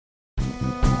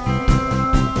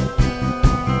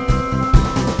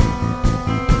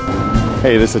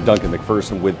Hey, this is Duncan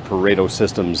McPherson with Pareto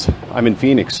Systems. I'm in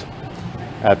Phoenix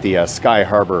at the Sky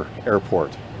Harbor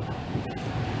Airport.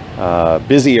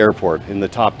 Busy airport, in the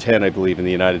top 10, I believe, in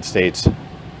the United States.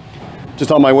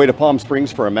 Just on my way to Palm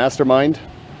Springs for a mastermind.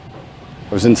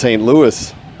 I was in St.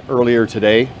 Louis earlier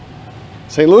today.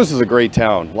 St. Louis is a great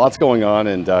town, lots going on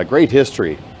and great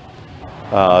history.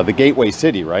 The gateway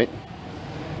city, right?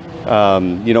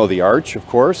 You know, the Arch, of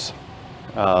course.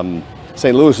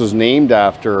 St. Louis was named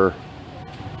after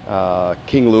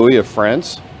King Louis of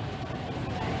France,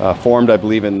 formed, I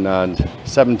believe, in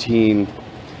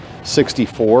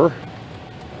 1764.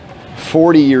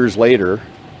 40 years later,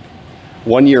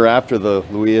 1 year after the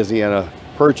Louisiana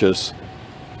Purchase,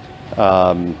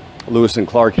 Lewis and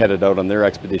Clark headed out on their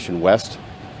expedition west.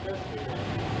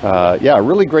 Yeah, a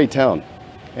really great town.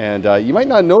 And you might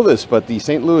not know this, but the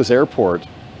St. Louis airport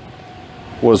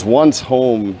was once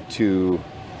home to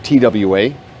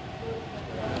TWA.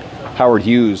 Howard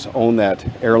Hughes owned that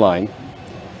airline.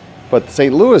 But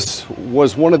St. Louis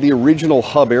was one of the original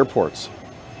hub airports.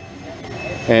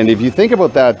 And if you think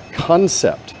about that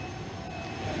concept,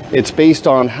 it's based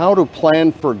on how to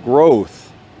plan for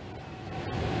growth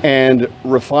and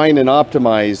refine and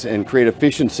optimize and create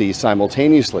efficiency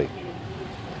simultaneously.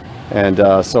 And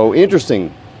so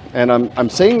interesting. And I'm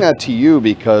saying that to you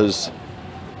because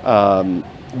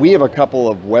we have a couple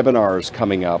of webinars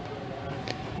coming up.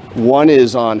 One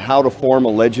is on how to form a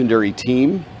legendary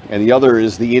team, and the other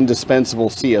is the indispensable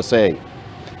CSA.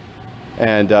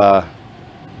 And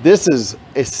this is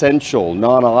essential,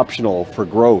 non-optional for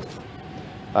growth,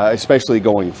 especially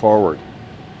going forward.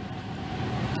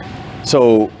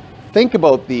 So think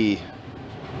about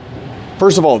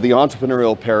first of all, the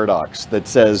entrepreneurial paradox that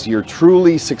says you're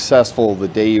truly successful the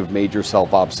day you've made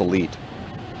yourself obsolete.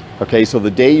 Okay, so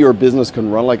the day your business can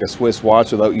run like a Swiss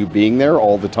watch without you being there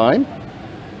all the time,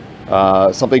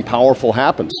 something powerful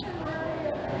happens.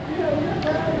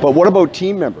 But what about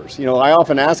team members? You know, I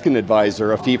often ask an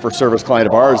advisor, a fee-for-service client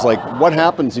of ours, like, what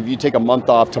happens if you take a month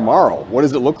off tomorrow? What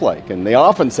does it look like? And they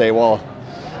often say, well,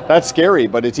 that's scary,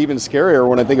 but it's even scarier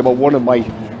when I think about one of my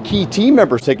key team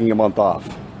members taking a month off.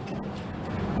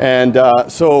 And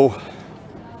so,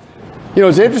 you know,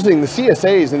 it's interesting, the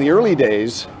CSAs in the early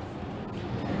days,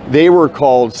 they were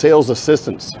called sales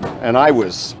assistants. And I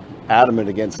was adamant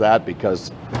against that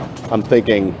because I'm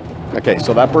thinking, okay,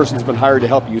 so that person's been hired to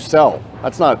help you sell.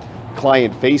 That's not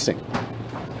client-facing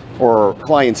or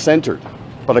client-centered,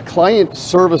 but a client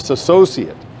service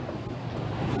associate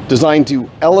designed to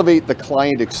elevate the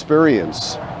client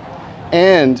experience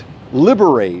and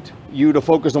liberate you to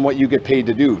focus on what you get paid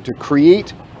to do, to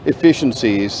create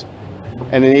efficiencies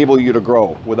and enable you to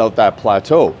grow without that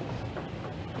plateau.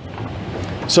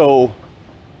 So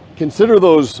consider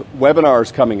those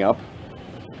webinars coming up.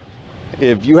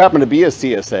 If you happen to be a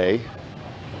CSA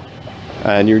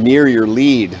and you're near your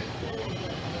lead,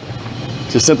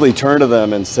 to simply turn to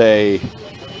them and say,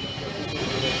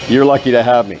 you're lucky to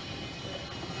have me.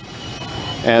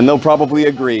 And they'll probably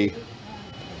agree.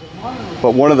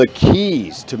 But one of the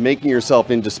keys to making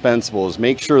yourself indispensable is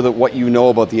make sure that what you know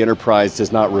about the enterprise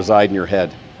does not reside in your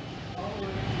head.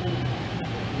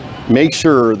 Make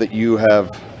sure that you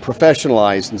have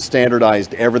professionalized and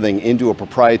standardized everything into a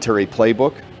proprietary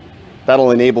playbook.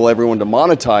 That'll enable everyone to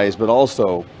monetize, but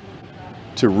also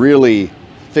to really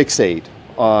fixate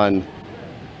on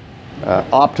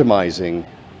optimizing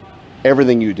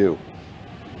everything you do.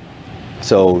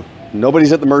 So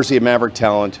nobody's at the mercy of maverick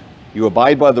talent. You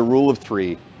abide by the rule of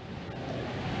three.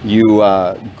 You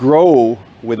grow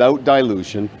without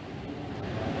dilution,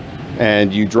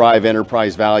 and you drive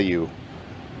enterprise value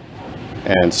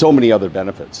and so many other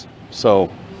benefits. So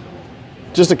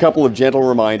just a couple of gentle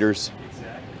reminders.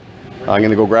 I'm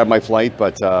going to go grab my flight,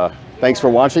 but thanks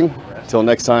for watching. Until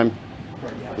next time,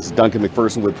 this is Duncan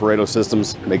McPherson with Pareto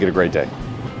Systems. Make it a great day.